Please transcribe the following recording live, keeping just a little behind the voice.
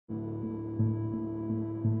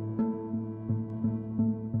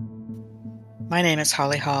My name is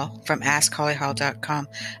Holly Hall from AskHollyHall.com.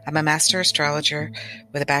 I'm a master astrologer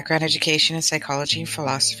with a background education in psychology and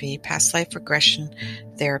philosophy, past life regression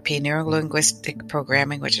therapy, neuro-linguistic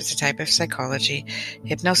programming, which is a type of psychology,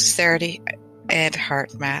 hypnosis therapy, and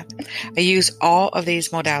heart math. I use all of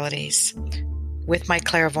these modalities with my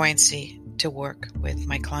clairvoyancy to work with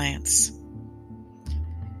my clients.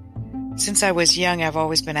 Since I was young, I've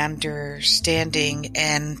always been understanding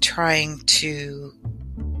and trying to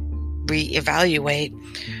reevaluate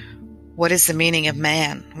what is the meaning of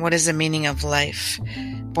man, what is the meaning of life.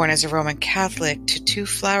 Born as a Roman Catholic to two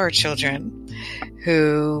flower children,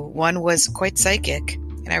 who one was quite psychic,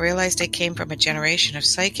 and I realized I came from a generation of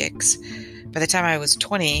psychics. By the time I was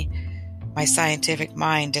 20, my scientific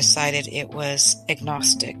mind decided it was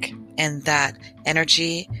agnostic, and that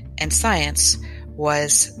energy and science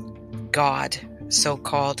was God,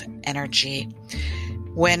 so-called energy.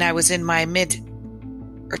 When I was in my mid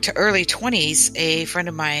to early 20s, a friend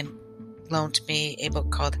of mine loaned me a book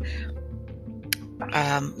called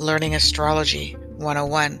Learning Astrology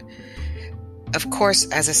 101. Of course,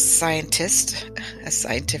 as a scientist, a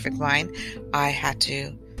scientific mind, I had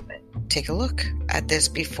to take a look at this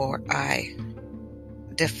before I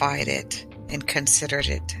defied it and considered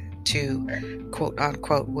it to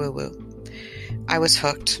quote-unquote woo-woo. I was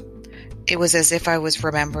hooked. It was as if I was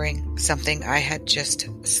remembering something I had just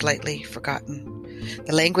slightly forgotten.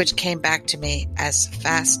 The language came back to me as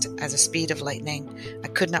fast as the speed of lightning. I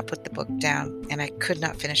could not put the book down, and I could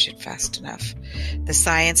not finish it fast enough. The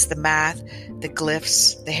science, the math, the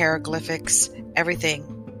glyphs, the hieroglyphics,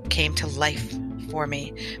 everything came to life for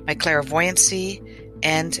me. My clairvoyancy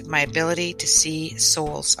and my ability to see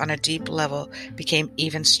souls on a deep level became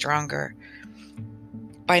even stronger.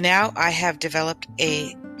 By now, I have developed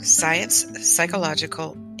a science,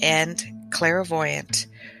 psychological, and clairvoyant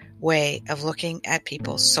way of looking at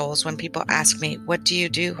people's souls. When people ask me, "What do you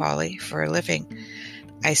do, Holly, for a living?"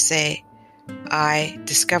 I say, I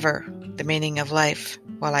discover the meaning of life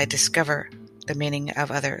while I discover the meaning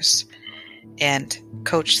of others and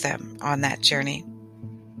coach them on that journey.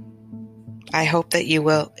 I hope that you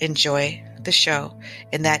will enjoy the show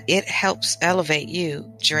and that it helps elevate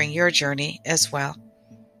you during your journey as well.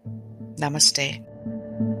 Namaste.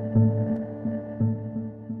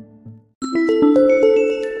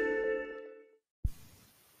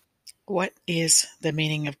 What is the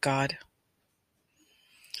meaning of God?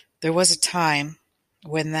 There was a time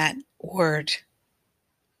when that word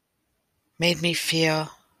made me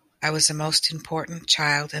feel I was the most important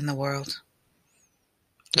child in the world,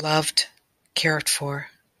 loved, cared for,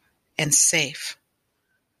 and safe.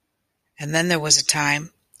 And then there was a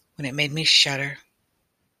time when it made me shudder.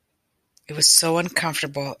 It was so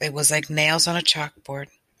uncomfortable. It was like nails on a chalkboard.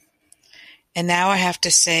 And now I have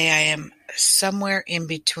to say I am somewhere in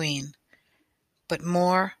between, but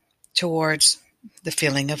more towards the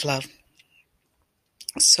feeling of love.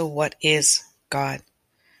 So what is God?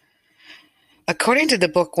 According to the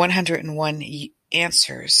book 101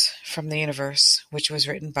 Answers from the Universe, which was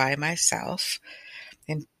written by myself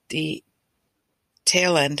in the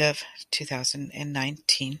tail end of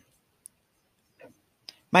 2019,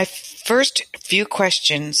 my first few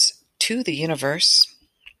questions to the universe,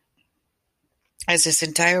 as this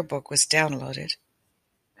entire book was downloaded,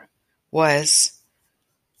 was,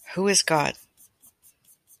 who is God?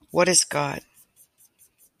 What is God?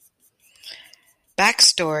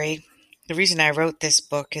 Backstory. The reason I wrote this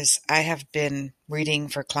book is I have been reading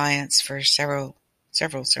for clients for several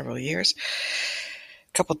years,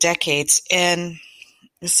 a couple decades. And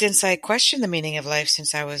since I questioned the meaning of life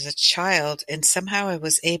since I was a child, and somehow I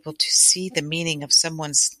was able to see the meaning of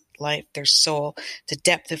someone's life, their soul, the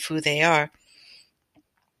depth of who they are,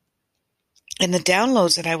 and the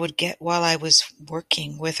downloads that I would get while I was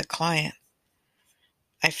working with a client,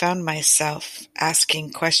 I found myself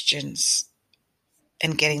asking questions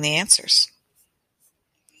and getting the answers.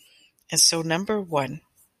 And so, number one,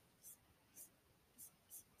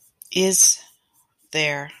 is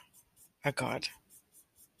there a God?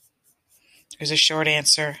 There's a short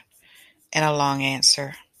answer and a long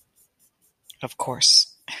answer, of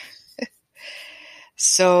course.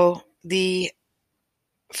 So the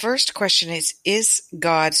first question is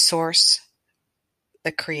God source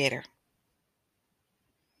the creator?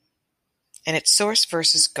 And it's source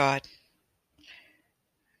versus God.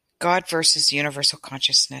 God versus universal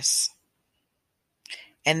consciousness.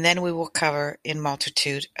 And then we will cover a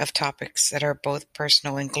multitude of topics that are both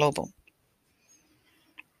personal and global.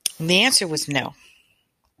 And the answer was no.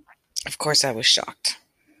 Of course, I was shocked.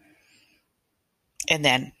 And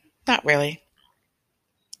then, not really.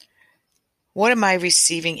 What am I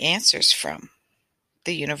receiving answers from?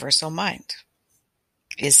 The universal mind.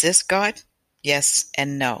 Is this God? Yes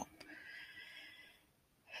and no.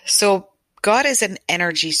 So God is an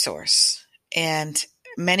energy source, and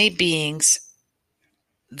many beings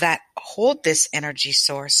that hold this energy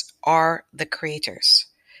source are the creators.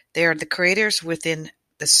 They are the creators within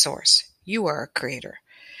the source. You are a creator.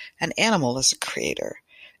 An animal is a creator.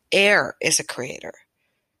 Air is a creator.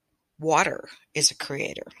 Water is a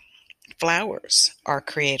creator. Flowers are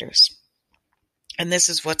creators. And this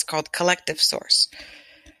is what's called collective source.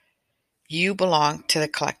 You belong to the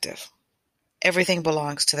collective. Everything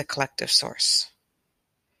belongs to the collective source.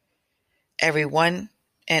 Everyone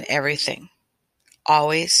and everything.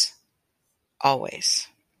 Always, always.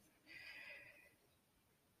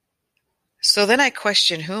 So then I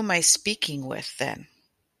question, who am I speaking with then?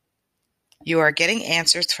 You are getting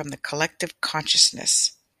answers from the collective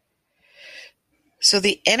consciousness. So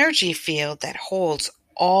the energy field that holds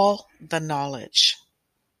all the knowledge.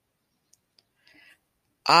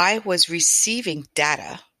 I was receiving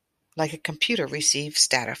data like a computer receives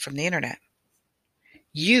data from the internet.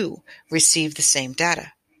 You receive the same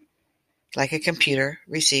data like a computer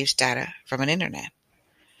receives data from an internet.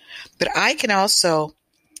 But I can also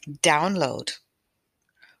download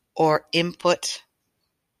or input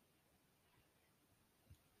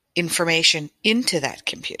information into that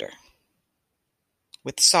computer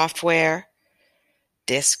with software,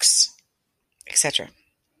 disks, etc.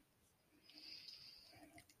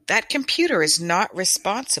 That computer is not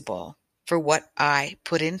responsible for what I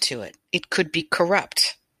put into it. It could be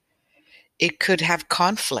corrupt. It could have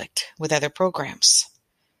conflict with other programs.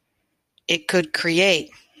 It could create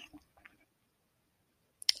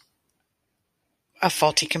a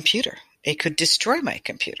faulty computer. It could destroy my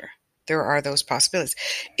computer. There are those possibilities.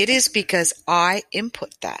 It is because I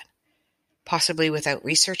input that, possibly without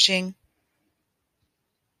researching,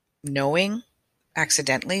 knowing,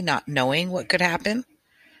 accidentally not knowing what could happen.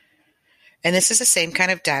 And this is the same kind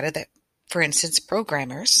of data that, for instance,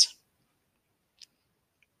 programmers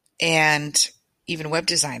and even web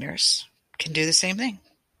designers can do the same thing.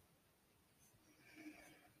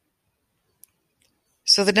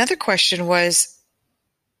 So another question was,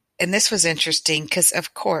 and this was interesting because,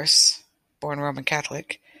 of course, born Roman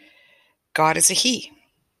Catholic, God is a he.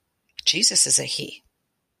 Jesus is a he.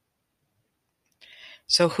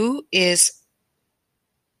 So who is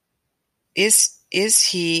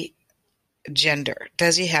he gender?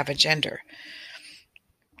 Does he have a gender?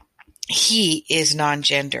 He is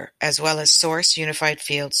non-gender, as well as source, unified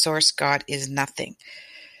field, source, God is nothing.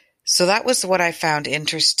 So that was what I found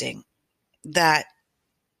interesting, that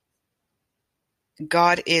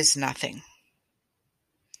God is nothing.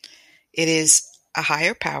 It is a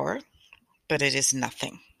higher power, but it is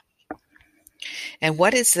nothing. And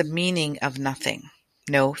what is the meaning of nothing?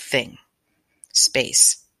 No thing.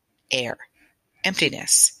 Space, air,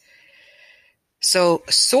 emptiness. So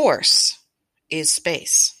source is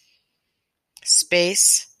space.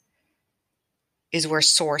 Space is where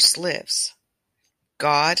source lives.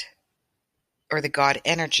 God, or the God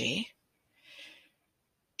energy,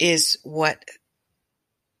 is what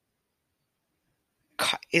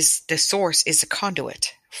is the source, is a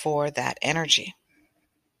conduit for that energy.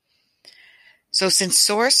 So since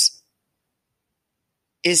source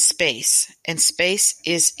is space, and space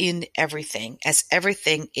is in everything, as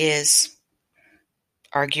everything is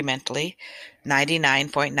argumentally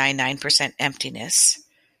 99.99% emptiness,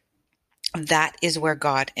 that is where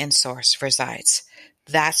God and source resides.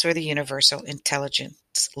 That's where the universal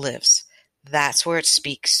intelligence lives. That's where it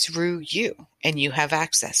speaks through you, and you have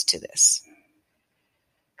access to this.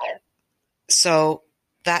 So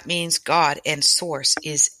that means God and source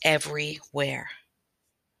is everywhere.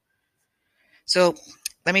 So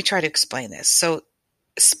let me try to explain this. So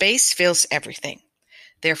space fills everything.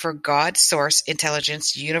 Therefore, God, source,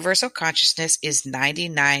 intelligence, universal consciousness is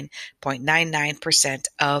 99.99%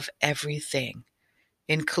 of everything,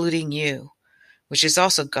 including you, which is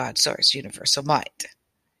also God, source, universal mind.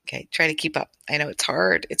 Okay, try to keep up. I know it's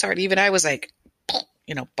hard. It's hard. Even I was like,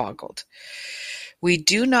 boggled. We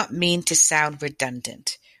do not mean to sound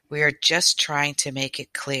redundant. We are just trying to make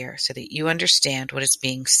it clear so that you understand what is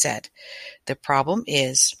being said. The problem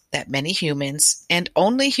is that many humans, and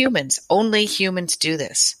only humans do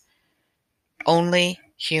this. Only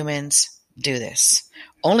humans do this.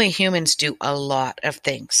 Only humans do a lot of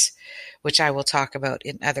things, which I will talk about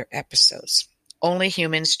in other episodes. Only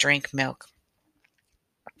humans drink milk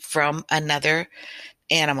from another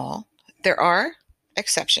animal. There are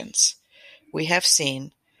exceptions. We have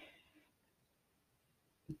seen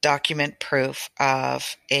document proof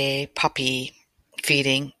of a puppy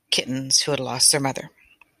feeding kittens who had lost their mother.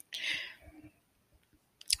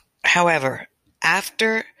 However,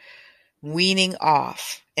 After weaning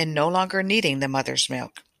off and no longer needing the mother's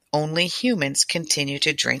milk, only humans continue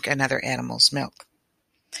to drink another animal's milk.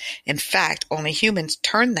 In fact, only humans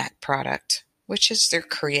turn that product, which is their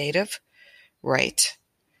creative right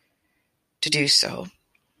to do so,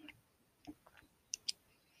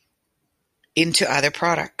 into other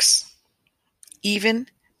products, even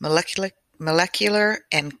molecular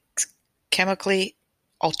and chemically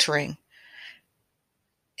altering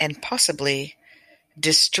and possibly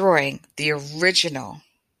destroying the original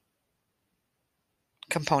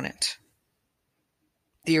component,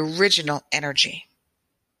 the original energy.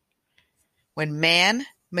 When man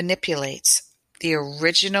manipulates the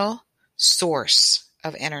original source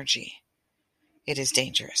of energy, it is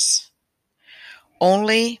dangerous.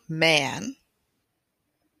 Only man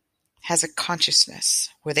has a consciousness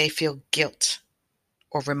where they feel guilt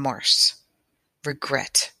or remorse,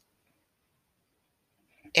 regret.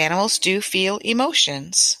 Animals do feel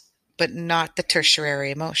emotions, but not the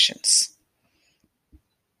tertiary emotions.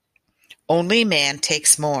 Only man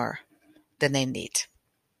takes more than they need.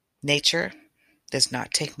 Nature does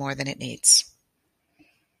not take more than it needs.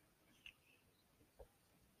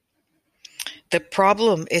 The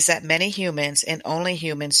problem is that many humans, and only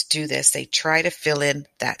humans, do this. They try to fill in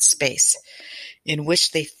that space in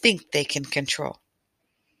which they think they can control.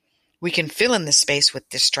 We can fill in the space with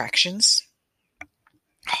distractions,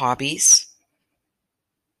 hobbies.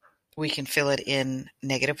 We can fill it in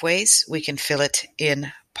negative ways. We can fill it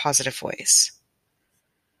in positive ways.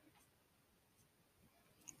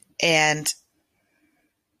 And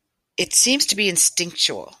it seems to be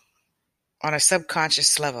instinctual on a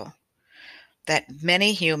subconscious level that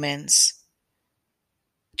many humans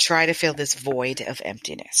try to fill this void of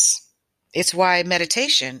emptiness. It's why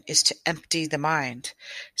meditation is to empty the mind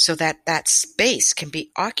so that that space can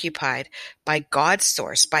be occupied by God's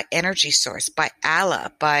source, by energy source, by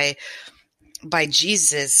Allah, by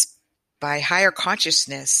Jesus, by higher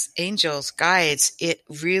consciousness, angels, guides. It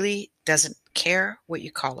really doesn't care what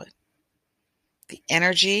you call it. The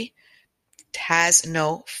energy has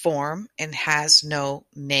no form and has no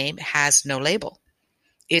name, has no label.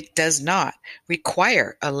 It does not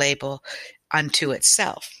require a label unto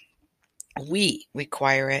itself. We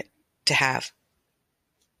require it to have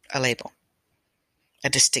a label, a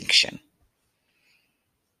distinction.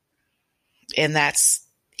 And that's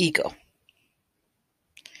ego.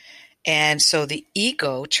 And so the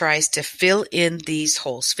ego tries to fill in these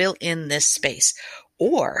holes, fill in this space,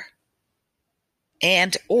 or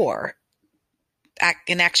in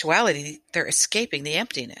actuality, they're escaping the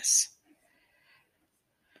emptiness.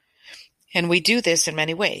 And we do this in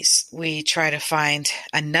many ways. We try to find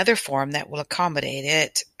another form that will accommodate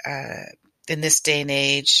it. In this day and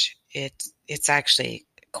age, it's actually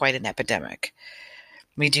quite an epidemic.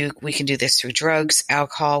 We can do this through drugs,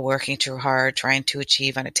 alcohol, working too hard, trying to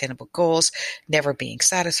achieve unattainable goals, never being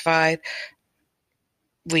satisfied.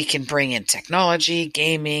 We can bring in technology,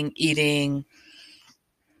 gaming, eating.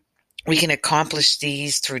 We can accomplish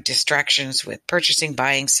these through distractions with purchasing,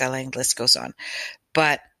 buying, selling, the list goes on.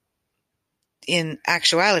 But in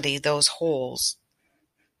actuality, those holes,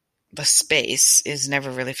 the space is never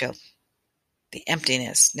really filled. The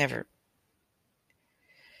emptiness never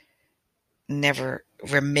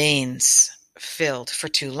remains filled for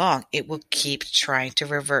too long. It will keep trying to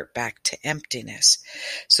revert back to emptiness.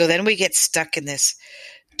 So then we get stuck in this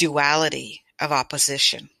duality of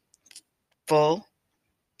opposition. Full,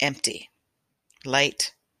 empty.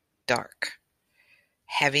 Light, dark.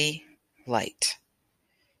 Heavy, light.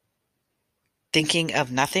 Thinking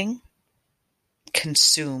of nothing,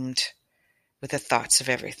 consumed with the thoughts of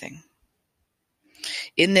everything.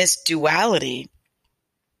 In this duality,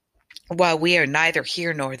 while we are neither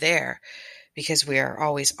here nor there, because we are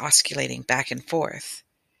always oscillating back and forth,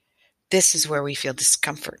 this is where we feel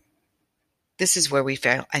discomfort. This is where we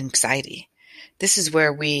feel anxiety. This is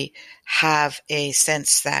where we have a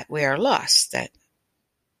sense that we are lost, that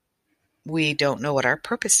we don't know what our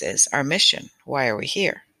purpose is, our mission. Why are we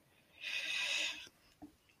here?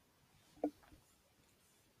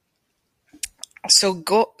 So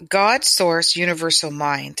God, source, universal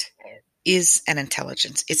mind is an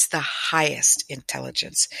intelligence. It's the highest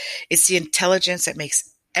intelligence. It's the intelligence that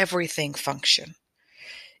makes everything function.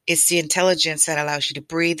 It's the intelligence that allows you to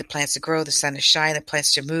breathe, the plants to grow, the sun to shine, the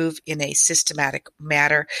plants to move in a systematic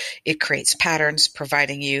manner. It creates patterns,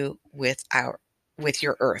 providing you with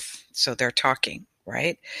your earth. So they're talking,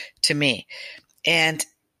 right, to me. And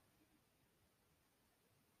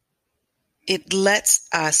it lets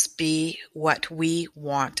us be what we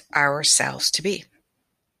want ourselves to be.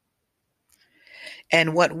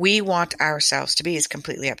 And what we want ourselves to be is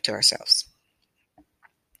completely up to ourselves.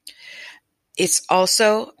 It's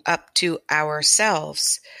also up to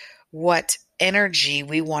ourselves what energy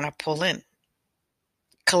we want to pull in.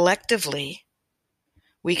 Collectively,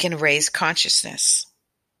 we can raise consciousness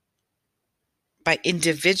by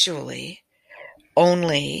individually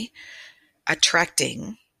only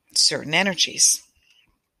attracting certain energies.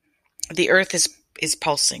 The earth is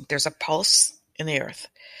pulsing. There's a pulse in the earth.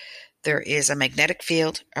 There is a magnetic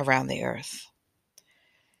field around the earth.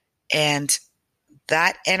 And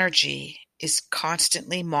that energy is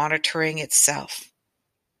constantly monitoring itself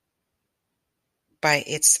by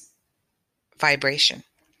its vibration,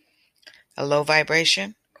 a low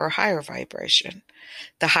vibration or higher vibration.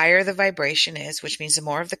 The higher the vibration is, which means the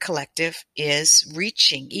more of the collective is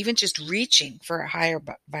reaching, even just reaching for a higher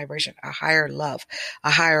vibration, a higher love, a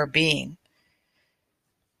higher being,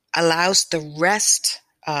 allows the rest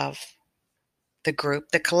of the group,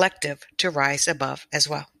 the collective, to rise above as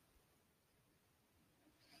well.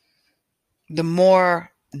 The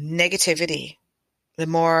more negativity, the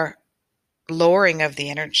more lowering of the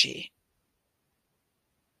energy,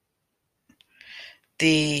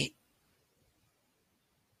 the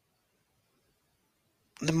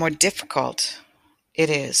more difficult it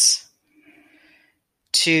is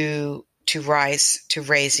to raise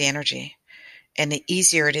the energy, and the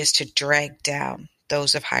easier it is to drag down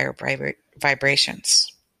those of higher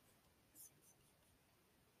vibrations.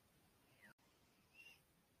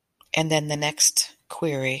 And then the next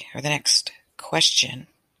query, or the next question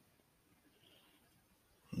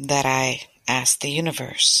that I asked the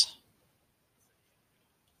universe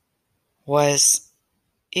was,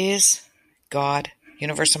 is God,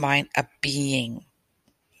 universal mind, a being?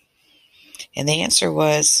 And the answer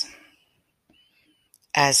was,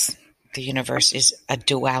 as the universe is a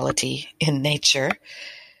duality in nature,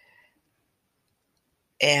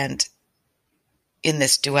 and in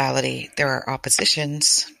this duality there are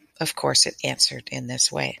oppositions, of course it answered in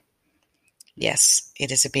this way. Yes,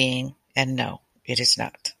 it is a being, and no, it is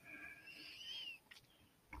not.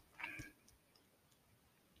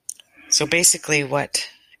 So basically what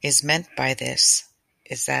is meant by this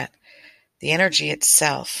is that the energy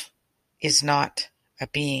itself is not a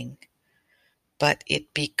being, but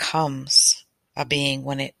it becomes a being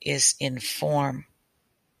when it is in form,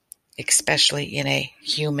 especially in a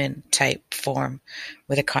human type form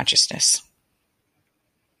with a consciousness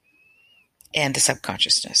and a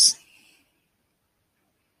subconsciousness.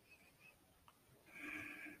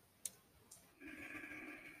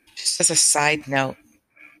 Just as a side note,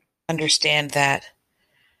 understand that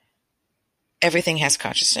everything has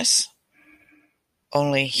consciousness,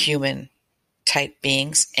 only human type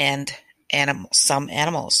beings and some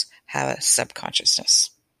animals have a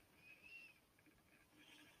subconsciousness.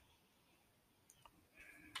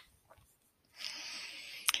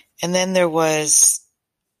 And then there was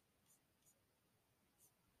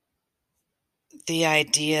the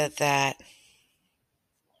idea that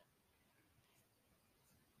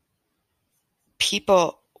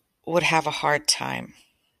people would have a hard time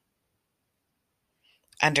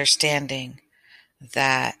understanding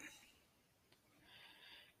that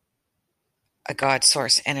a God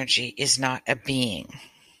source energy is not a being.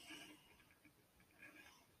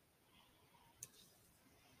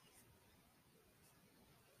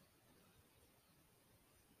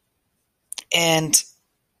 And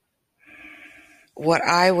what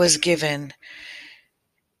I was given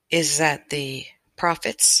is that the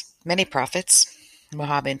prophets, many prophets,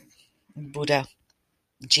 Muhammad, Buddha,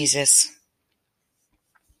 Jesus,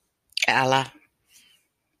 Allah,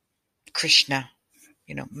 Krishna,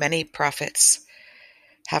 many prophets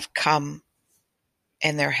have come,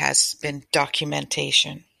 and there has been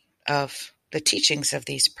documentation of the teachings of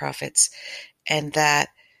these prophets, and that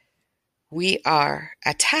we are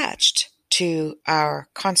attached to our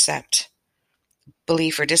concept,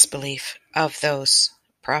 belief or disbelief, of those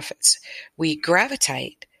prophets. We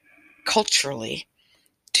gravitate culturally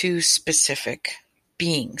to specific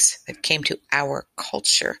beings that came to our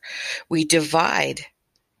culture. We divide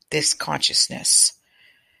this consciousness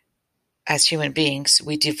as human beings.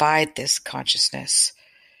 We divide this consciousness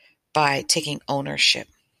by taking ownership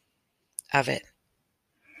of it.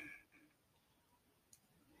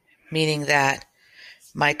 Meaning that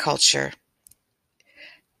my culture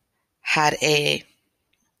had a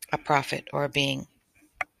prophet or a being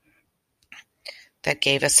that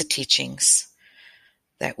gave us the teachings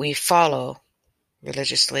that we follow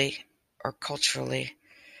religiously or culturally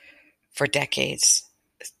for decades,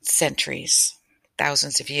 centuries,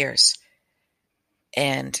 thousands of years.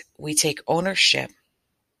 And we take ownership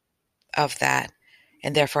of that,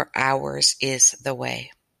 and therefore ours is the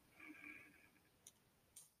way.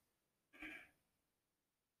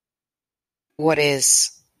 what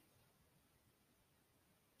is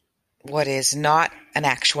not an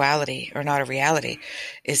actuality or not a reality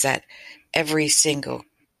is that every single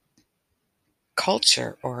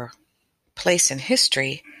culture or place in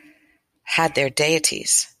history had their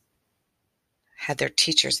deities, had their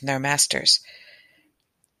teachers and their masters.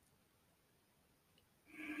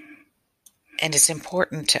 And it's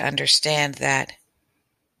important to understand that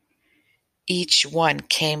each one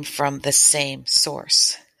came from the same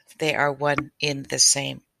source. They are one in the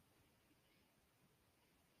same.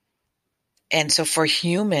 And so for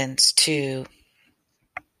humans to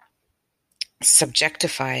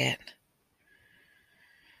subjectify it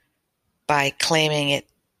by claiming it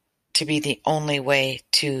to be the only way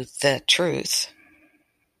to the truth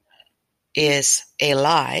is a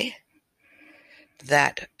lie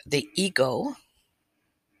that the ego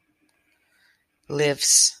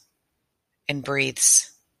lives and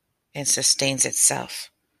breathes and sustains itself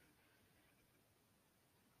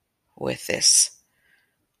with this.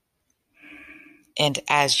 And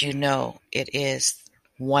as you know, it is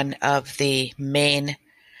one of the main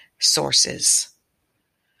sources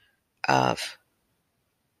of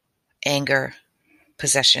anger,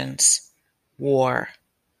 possessions, war,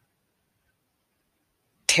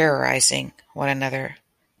 terrorizing one another,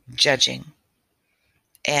 judging,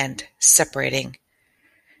 and separating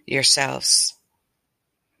yourselves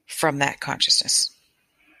from that consciousness.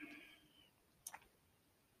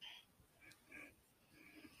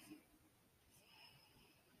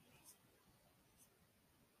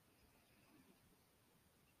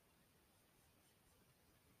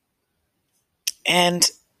 And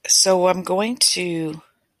so I'm going to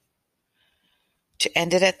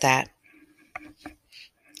end it at that.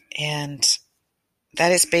 And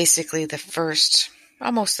that is basically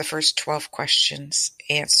almost the first 12 questions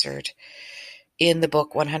answered in the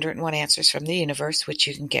book 101 Answers from the Universe, which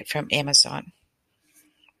you can get from Amazon.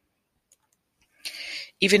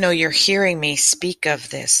 Even though you're hearing me speak of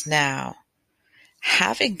this now,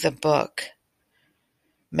 having the book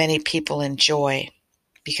many people enjoy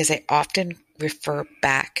because they often refer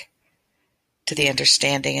back to the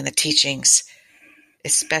understanding and the teachings,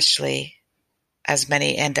 especially as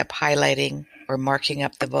many end up highlighting or marking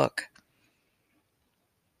up the book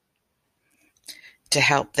to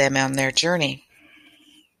help them on their journey,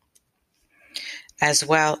 as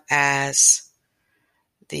well as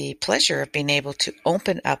the pleasure of being able to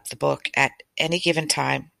open up the book at any given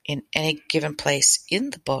time, in any given place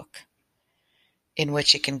in the book, in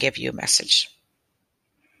which it can give you a message.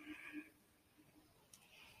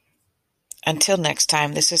 Until next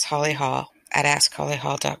time, this is Holly Hall at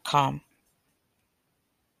AskHollyHall.com.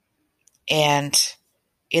 And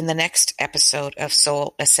in the next episode of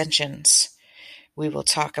Soul Ascensions, we will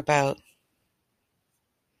talk about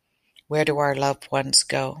where do our loved ones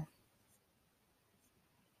go,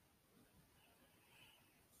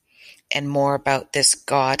 and more about this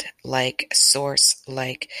God-like,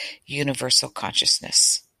 source-like, universal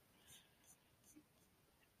consciousness,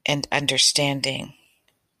 and understanding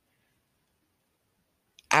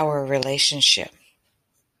our relationship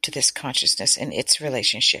to this consciousness and its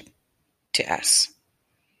relationship to us.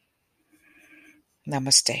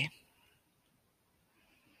 Namaste.